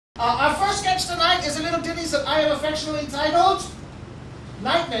Our first sketch tonight is a little ditty that I have affectionately titled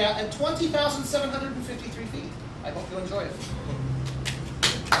Nightmare at 20,753 feet. I hope you'll enjoy it.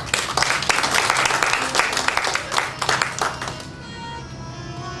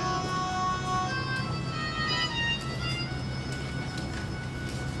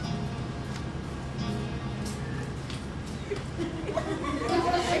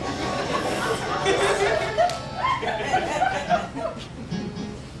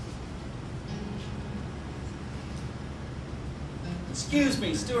 Excuse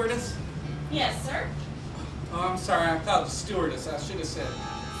me, stewardess. Yes, sir. Oh, I'm sorry, I called the stewardess. I should have said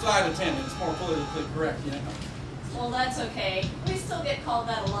flight attendant. It's more politically correct, you know. Well, that's okay. We still get called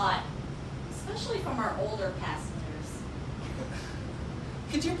that a lot, especially from our older passengers.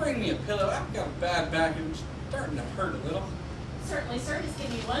 Could you bring me a pillow? I've got a bad back and it's starting to hurt a little. Certainly, sir. Just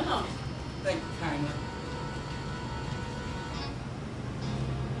give me one moment. Thank you kindly.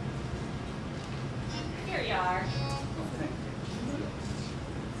 Here you are. Oh, thank you.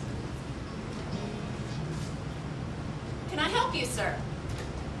 Can I help you, sir?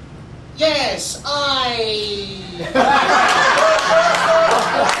 Yes, I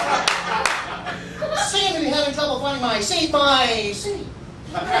seem to be having trouble finding my seat.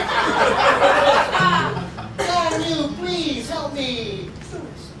 Can you please help me?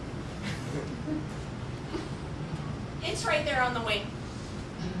 It's right there on the wing.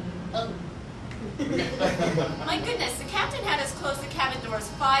 My goodness, the captain had us close the cabin doors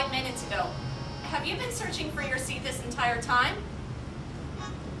 5 minutes ago. Have you been searching for your seat this entire time?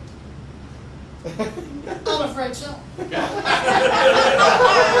 I'm afraid so.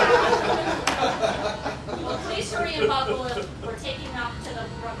 Well, please hurry and buckle up. We're taking off to the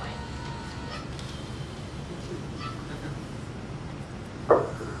runway.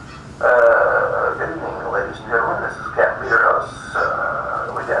 Good evening, ladies and gentlemen. This is Captain Pickens.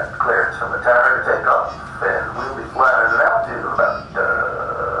 We got clearance from the tower to take off, and we'll be flying it out to about,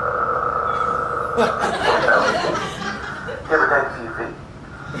 give or take a few feet.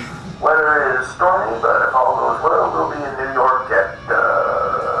 Weather is stormy, but if all goes well, we'll be in New York at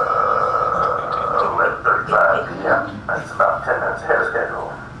 11:35 p.m. That's about 10 minutes ahead of schedule.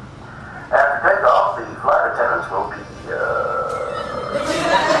 After takeoff, the flight attendants will be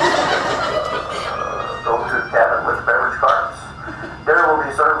going to the cabin with the beverage carts. Dinner will be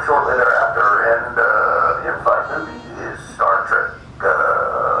served shortly thereafter, and the in-flight movie is Star Trek.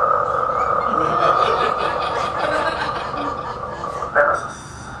 Nemesis.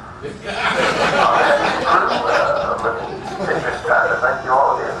 Let me take this time to thank you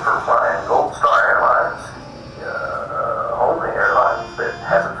all again for flying Gold Star Airlines, the only airline that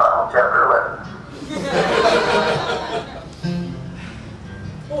hasn't filed Chapter 11.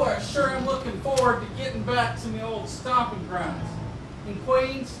 Boy, I sure am looking forward to getting back to my old stomping grounds. In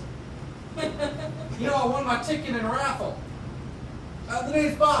Queens, you know, I won my ticket in a raffle. The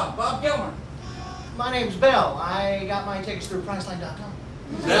name's Bob Gilmer. My name's Bill. I got my tickets through Priceline.com.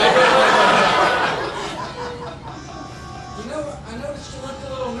 You know, I noticed you looked a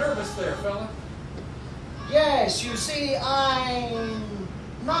little nervous there, fella. Yes, you see, I'm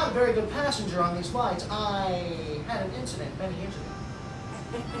not a very good passenger on these flights. I had an incident many years ago.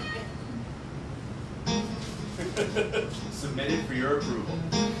 Submitted for your approval.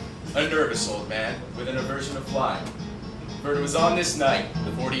 A nervous old man with an aversion of flying. For it was on this night,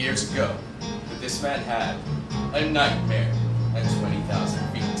 40 years ago, that this man had a nightmare at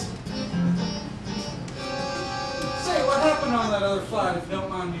 20,000 feet. Say, what happened on that other flight, if you don't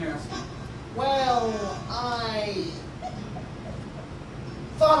mind me asking? Well, I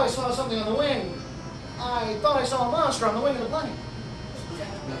thought I saw something on the wing. I thought I saw a monster on the wing of the plane.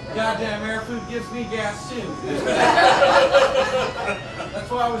 Goddamn air food gives me gas too. That's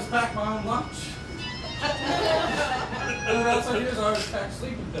why I always pack my own lunch. And what else I do is I always pack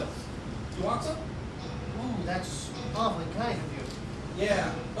sleeping pills. You want some? Ooh, that's awfully kind of you.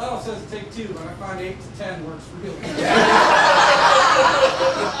 Yeah. Bottle says take 2, but I find 8 to 10 works real good.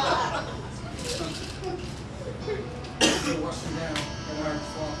 Wash them down. Get iron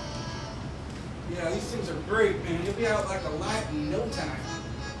swamp. Yeah, these things are great, man. You'll be out like a light in no time.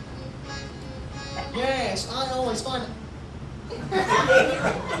 Yes, I always find it.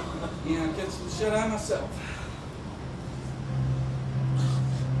 Yeah, I get some shit out myself.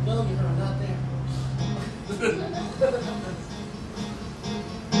 No, you're not there.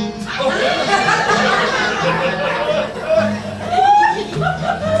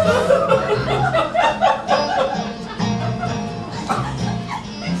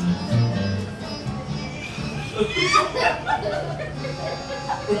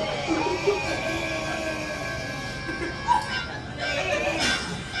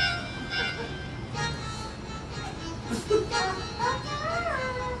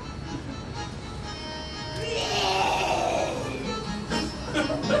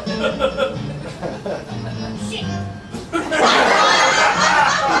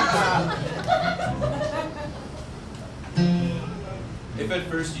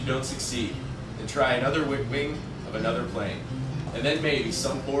 first you don't succeed, then try another wing of another plane. And then maybe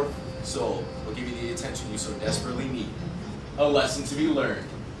some poor soul will give you the attention you so desperately need. A lesson to be learned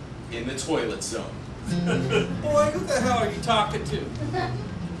in the toilet zone. Boy, who the hell are you talking to?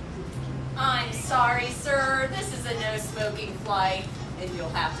 I'm sorry, sir. This is a no-smoking flight, and you'll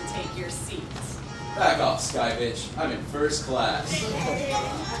have to take your seats. Back off, Sky Bitch. I'm in first class.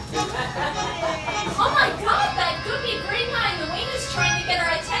 Oh my god, that goopy green guy in the wing is trying to get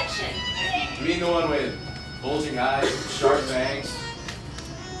our attention. You mean the one with bulging eyes, sharp fangs?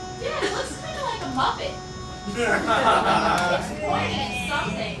 Yeah, it looks kind of like a Muppet. He's pointing at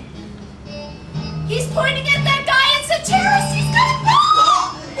something. He's pointing at that guy. It's a terrorist. He's gonna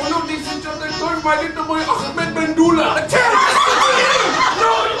go! Oh no, this is just a toy my little boy Ahmed Bandula. A terrorist!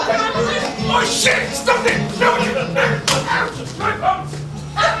 No, you cannot do this! Oh shit! Stop it! No, you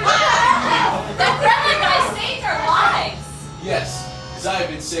That Gremlin guy saved our lives. Yes, as I've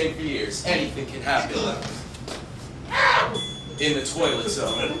been saying for years, anything can happen. In the toilet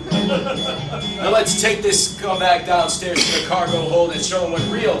zone. Now let's take this scumbag downstairs to the cargo hold and show him what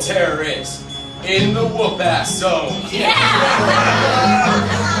real terror is. In the whoop-ass zone.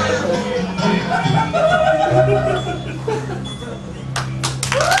 Yeah!